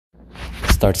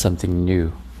start something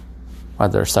new,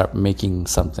 rather start making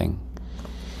something.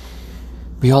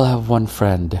 We all have one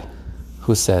friend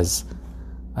who says,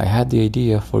 I had the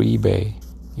idea for eBay.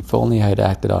 If only I had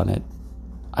acted on it,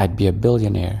 I'd be a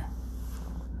billionaire.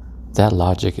 That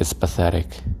logic is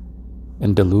pathetic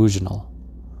and delusional.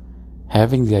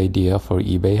 Having the idea for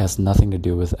eBay has nothing to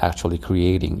do with actually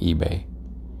creating eBay.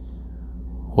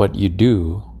 What you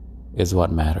do is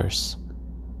what matters,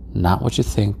 not what you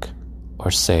think or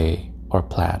say or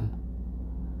plan.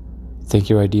 Think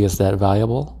your idea is that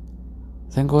valuable?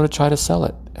 Then go to try to sell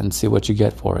it and see what you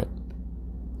get for it.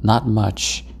 Not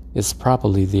much is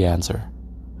probably the answer.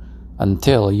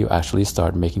 Until you actually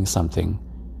start making something,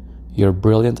 your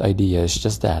brilliant idea is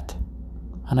just that,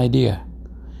 an idea.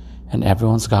 And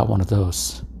everyone's got one of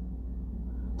those.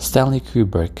 Stanley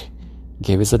Kubrick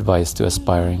gave his advice to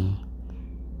aspiring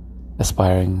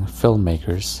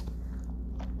filmmakers.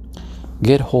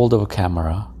 Get hold of a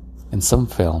camera and some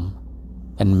film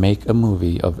and make a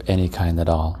movie of any kind at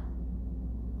all.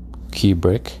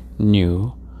 Kubrick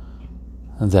knew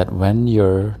that when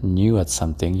you're new at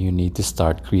something, you need to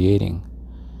start creating.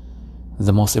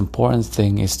 The most important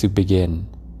thing is to begin.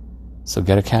 So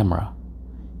get a camera,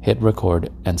 hit record,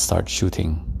 and start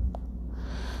shooting.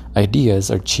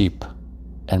 Ideas are cheap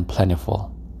and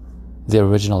plentiful. The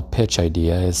original pitch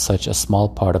idea is such a small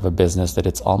part of a business that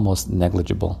it's almost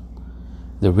negligible.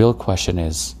 The real question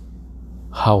is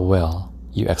how well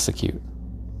you execute.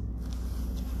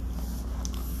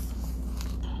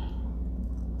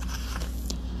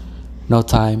 No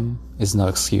time is no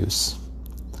excuse.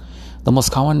 The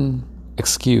most common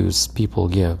excuse people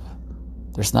give: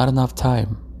 there's not enough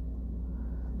time.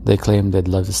 They claim they'd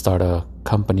love to start a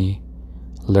company,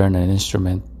 learn an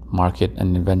instrument, market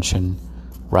an invention,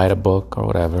 write a book or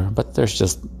whatever, but there's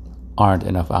just aren't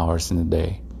enough hours in the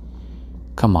day.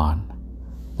 Come on,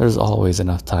 there's always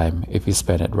enough time if you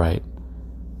spend it right.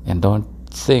 And don't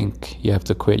think you have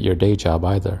to quit your day job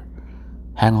either.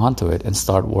 Hang on to it and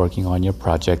start working on your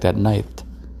project at night.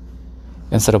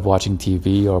 Instead of watching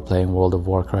TV or playing World of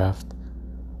Warcraft,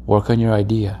 work on your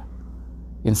idea.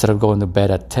 Instead of going to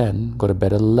bed at 10, go to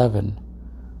bed at 11.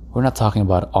 We're not talking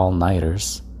about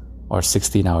all-nighters or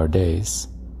 16-hour days.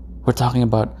 We're talking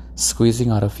about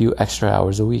squeezing out a few extra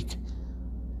hours a week.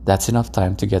 That's enough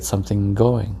time to get something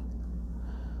going.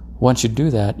 Once you do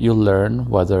that, you'll learn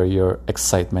whether your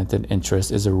excitement and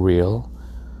interest is a real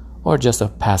or just a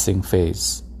passing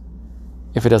phase.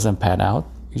 If it doesn't pan out,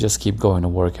 you just keep going to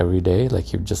work every day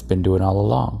like you've just been doing all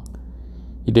along.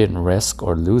 You didn't risk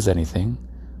or lose anything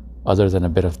other than a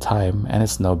bit of time, and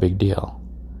it's no big deal.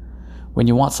 When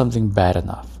you want something bad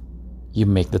enough, you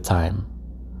make the time,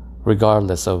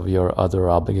 regardless of your other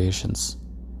obligations.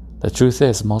 The truth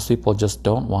is, most people just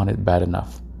don't want it bad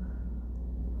enough.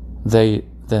 They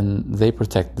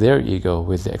protect their ego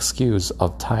with the excuse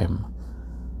of time.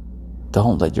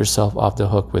 Don't let yourself off the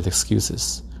hook with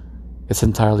excuses. It's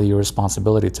entirely your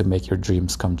responsibility to make your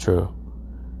dreams come true.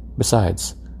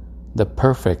 Besides, the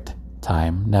perfect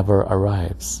time never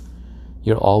arrives.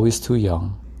 You're always too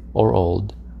young, or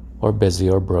old, or busy,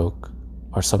 or broke,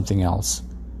 or something else.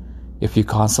 If you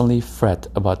constantly fret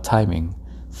about timing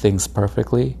things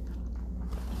perfectly,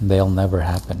 they'll never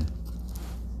happen.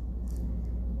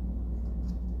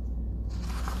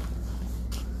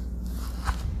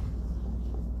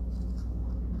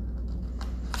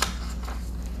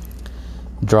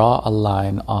 Draw a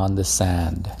line on the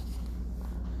sand.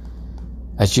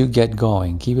 As you get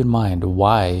going, keep in mind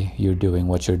why you're doing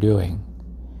what you're doing.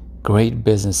 Great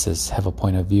businesses have a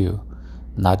point of view,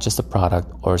 not just a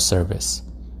product or service.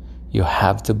 You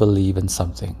have to believe in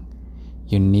something.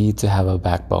 You need to have a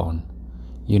backbone.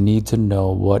 You need to know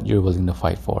what you're willing to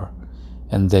fight for,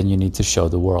 and then you need to show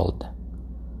the world.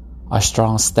 A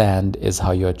strong stand is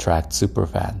how you attract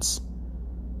superfans.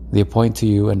 They point to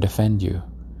you and defend you,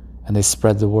 and they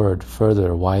spread the word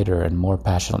further, wider, and more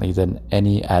passionately than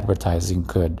any advertising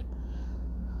could.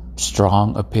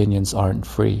 Strong opinions aren't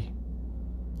free.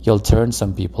 You'll turn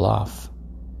some people off.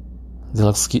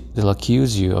 They'll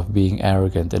accuse you of being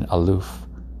arrogant and aloof.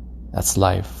 That's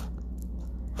life.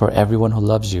 For everyone who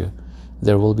loves you,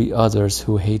 there will be others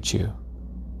who hate you.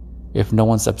 If no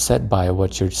one's upset by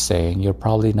what you're saying, you're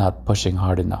probably not pushing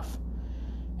hard enough.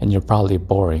 And you're probably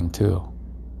boring too.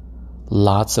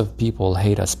 Lots of people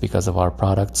hate us because of our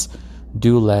products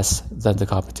do less than the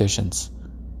competition's.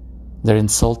 They're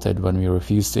insulted when we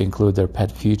refuse to include their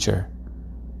pet future.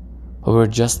 But we're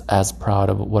just as proud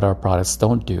of what our products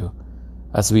don't do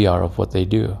as we are of what they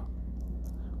do.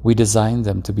 We design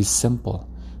them to be simple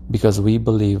because we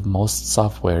believe most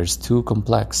software is too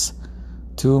complex,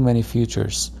 too many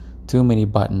features, too many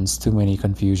buttons, too many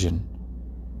confusion.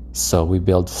 So we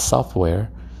build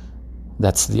software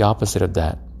that's the opposite of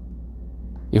that.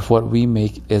 If what we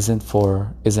make isn't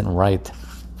right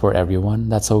for everyone,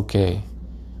 that's okay.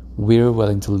 We're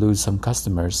willing to lose some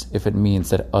customers if it means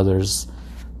that others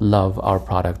love our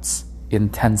products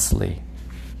intensely.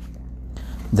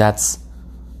 That's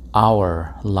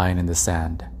our line in the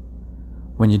sand.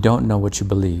 When you don't know what you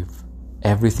believe,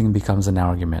 everything becomes an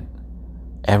argument.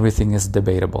 Everything is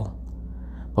debatable.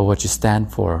 But what you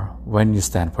stand for, when you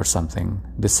stand for something,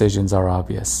 decisions are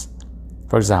obvious.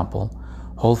 For example,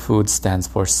 Whole Foods stands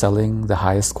for selling the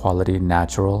highest quality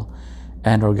natural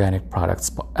and organic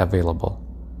products available.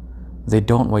 They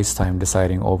don't waste time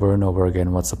deciding over and over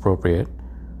again what's appropriate.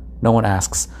 No one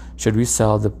asks, should we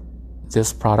sell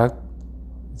this product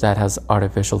that has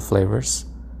artificial flavors?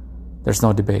 There's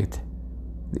no debate.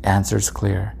 The answer is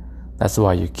clear. That's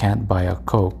why you can't buy a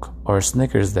Coke or a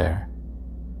Snickers there.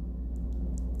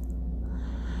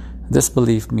 This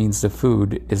belief means the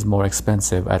food is more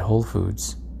expensive at Whole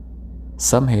Foods.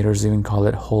 Some haters even call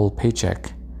it whole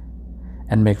paycheck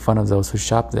and make fun of those who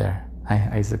shop there.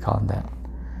 I used to call them that.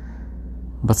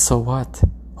 But so what?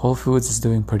 Whole Foods is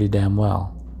doing pretty damn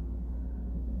well.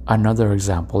 Another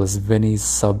example is Vinny's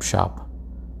Sub Shop,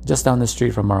 just down the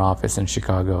street from our office in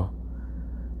Chicago.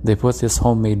 They put this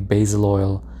homemade basil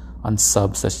oil on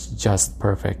subs that's just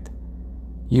perfect.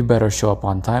 You better show up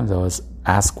on time though,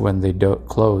 ask when they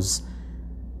close,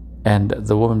 and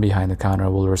the woman behind the counter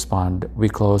will respond, we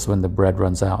close when the bread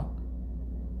runs out.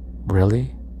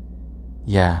 Really?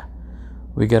 Yeah,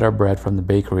 we get our bread from the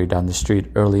bakery down the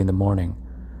street early in the morning,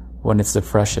 when it's the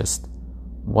freshest.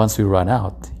 Once we run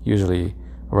out, usually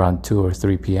around 2 or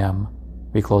 3 p.m.,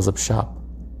 we close up shop.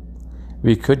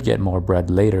 We could get more bread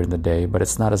later in the day, but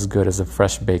it's not as good as a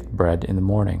fresh baked bread in the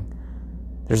morning.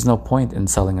 There's no point in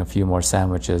selling a few more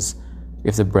sandwiches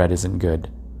if the bread isn't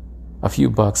good. A few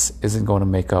bucks isn't going to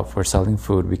make up for selling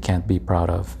food we can't be proud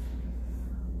of.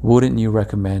 Wouldn't you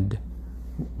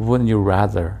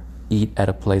rather eat at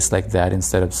a place like that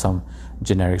instead of some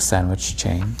generic sandwich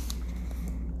chain?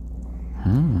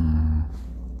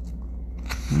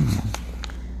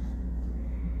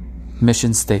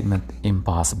 Mission statement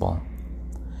impossible.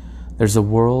 There's a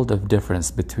world of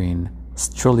difference between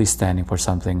truly standing for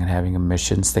something and having a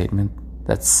mission statement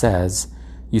that says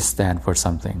you stand for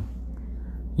something.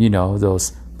 You know,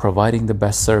 those providing the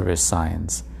best service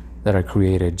signs that are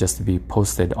created just to be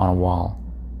posted on a wall.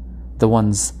 The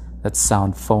ones that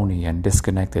sound phony and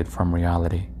disconnected from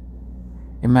reality.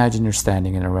 Imagine you're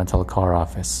standing in a rental car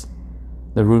office.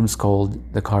 The room's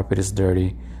cold, the carpet is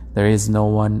dirty, there is no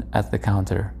one at the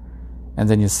counter. And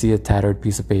then you see a tattered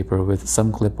piece of paper with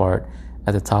some clip art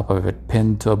at the top of it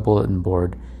pinned to a bulletin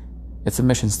board. It's a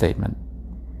mission statement.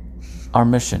 Our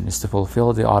mission is to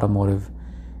fulfill the automotive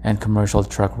and commercial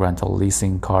truck rental,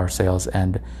 leasing, car sales,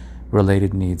 and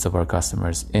related needs of our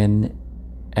customers, and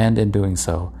in doing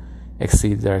so,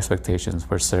 exceed their expectations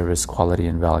for service, quality,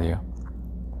 and value.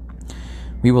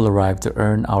 We will arrive to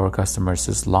earn our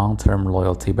customers' long-term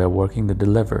loyalty by working to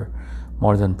deliver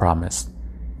more than promised,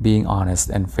 being honest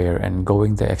and fair, and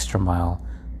going the extra mile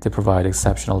to provide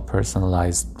exceptional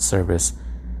personalized service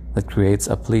that creates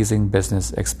a pleasing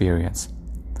business experience.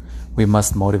 We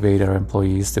must motivate our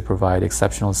employees to provide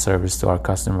exceptional service to our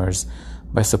customers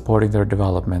by supporting their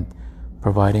development,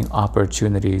 providing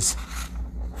opportunities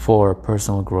for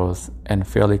personal growth, and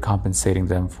fairly compensating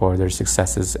them for their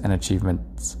successes and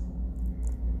achievements.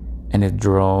 And it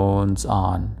drones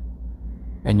on,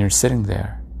 and you're sitting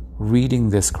there reading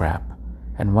this crap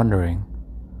and wondering,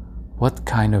 what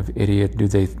kind of idiot do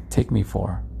they take me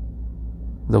for?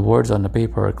 The words on the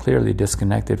paper are clearly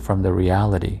disconnected from the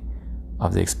reality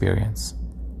of the experience.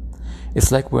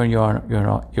 It's like when you're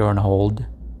on hold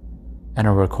and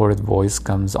a recorded voice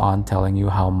comes on telling you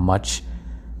how much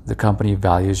the company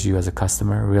values you as a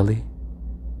customer. Really?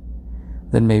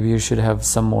 Then maybe you should have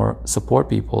some more support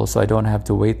people so I don't have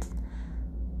to wait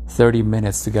 30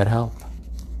 minutes to get help.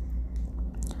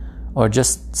 Or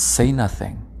just say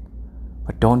nothing,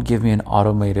 but don't give me an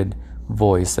automated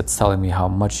voice that's telling me how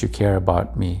much you care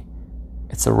about me.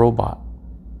 It's a robot.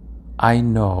 I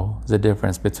know the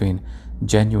difference between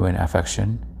genuine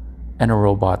affection and a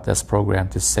robot that's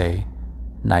programmed to say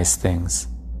nice things.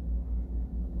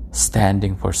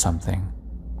 Standing for something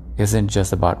isn't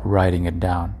just about writing it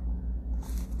down.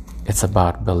 It's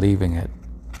about believing it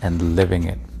and living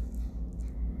it.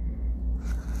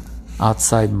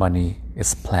 Outside money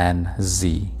is Plan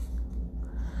Z.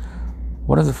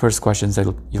 One of the first questions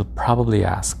that you'll probably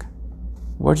ask,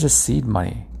 where's the seed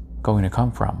money going to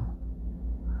come from?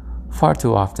 Far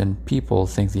too often, people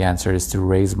think the answer is to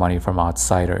raise money from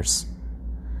outsiders.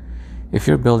 If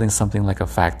you're building something like a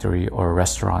factory or a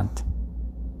restaurant,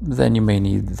 then you may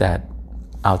need that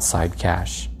outside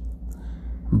cash.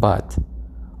 But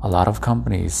a lot of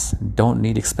companies don't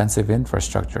need expensive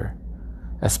infrastructure,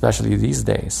 especially these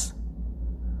days.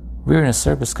 We're in a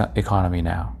service economy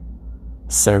now.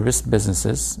 Service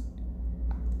businesses,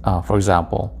 for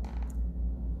example,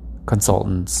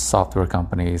 consultants, software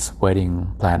companies,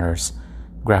 wedding planners,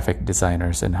 graphic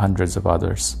designers, and hundreds of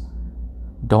others,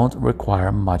 don't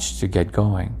require much to get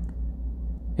going.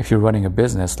 If you're running a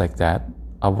business like that,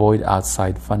 avoid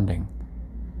outside funding.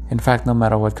 In fact, no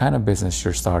matter what kind of business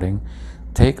you're starting,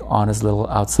 take on as little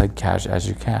outside cash as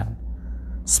you can.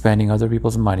 Spending other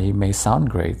people's money may sound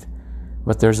great,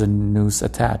 but there's a noose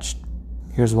attached.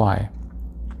 Here's why.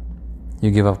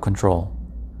 You give up control.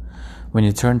 When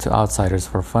you turn to outsiders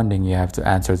for funding, you have to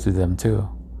answer to them too.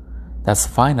 That's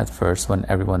fine at first when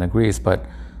everyone agrees, but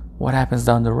what happens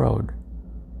down the road?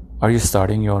 Are you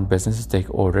starting your own business to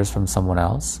take orders from someone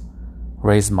else?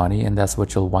 Raise money, and that's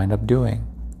what you'll wind up doing.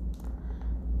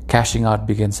 Cashing out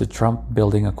begins to trump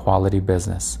building a quality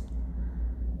business.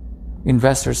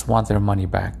 Investors want their money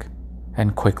back,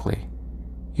 and quickly,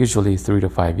 usually 3 to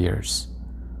 5 years.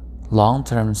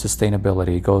 Long-term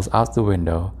sustainability goes out the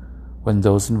window when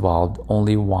those involved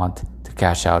only want to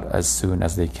cash out as soon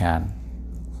as they can.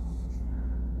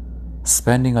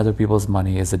 Spending other people's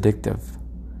money is addictive.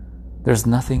 There's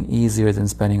nothing easier than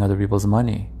spending other people's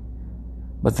money.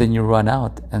 But then you run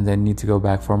out and then need to go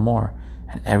back for more.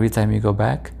 And every time you go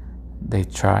back, they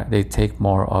take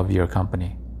more of your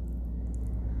company.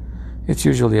 It's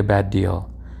usually a bad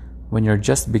deal. When you're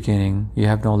just beginning, you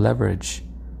have no leverage.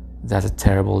 That's a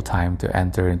terrible time to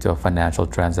enter into a financial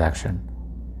transaction.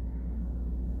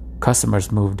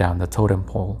 Customers move down the totem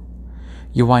pole.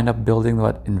 You wind up building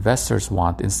what investors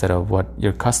want instead of what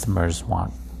your customers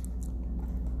want.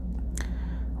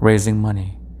 Raising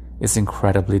money is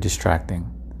incredibly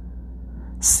distracting.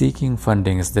 Seeking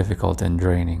funding is difficult and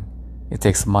draining. It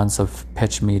takes months of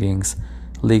pitch meetings,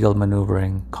 legal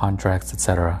maneuvering, contracts,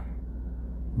 etc.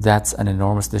 That's an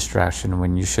enormous distraction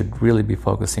when you should really be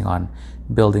focusing on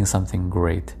building something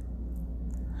great.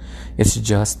 It's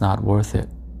just not worth it.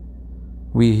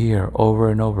 We hear over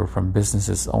and over from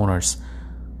business owners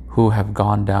who have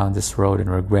gone down this road and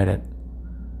regret it.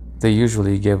 They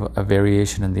usually give a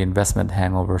variation in the investment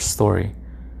hangover story.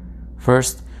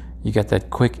 First, you get that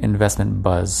quick investment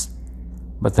buzz,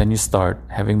 but then you start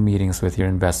having meetings with your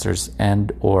investors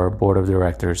and or board of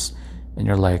directors, and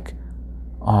you're like,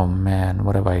 oh man,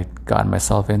 what have I gotten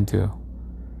myself into?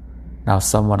 Now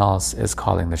someone else is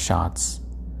calling the shots.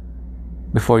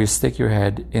 Before you stick your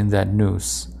head in that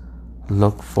noose,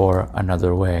 look for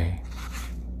another way.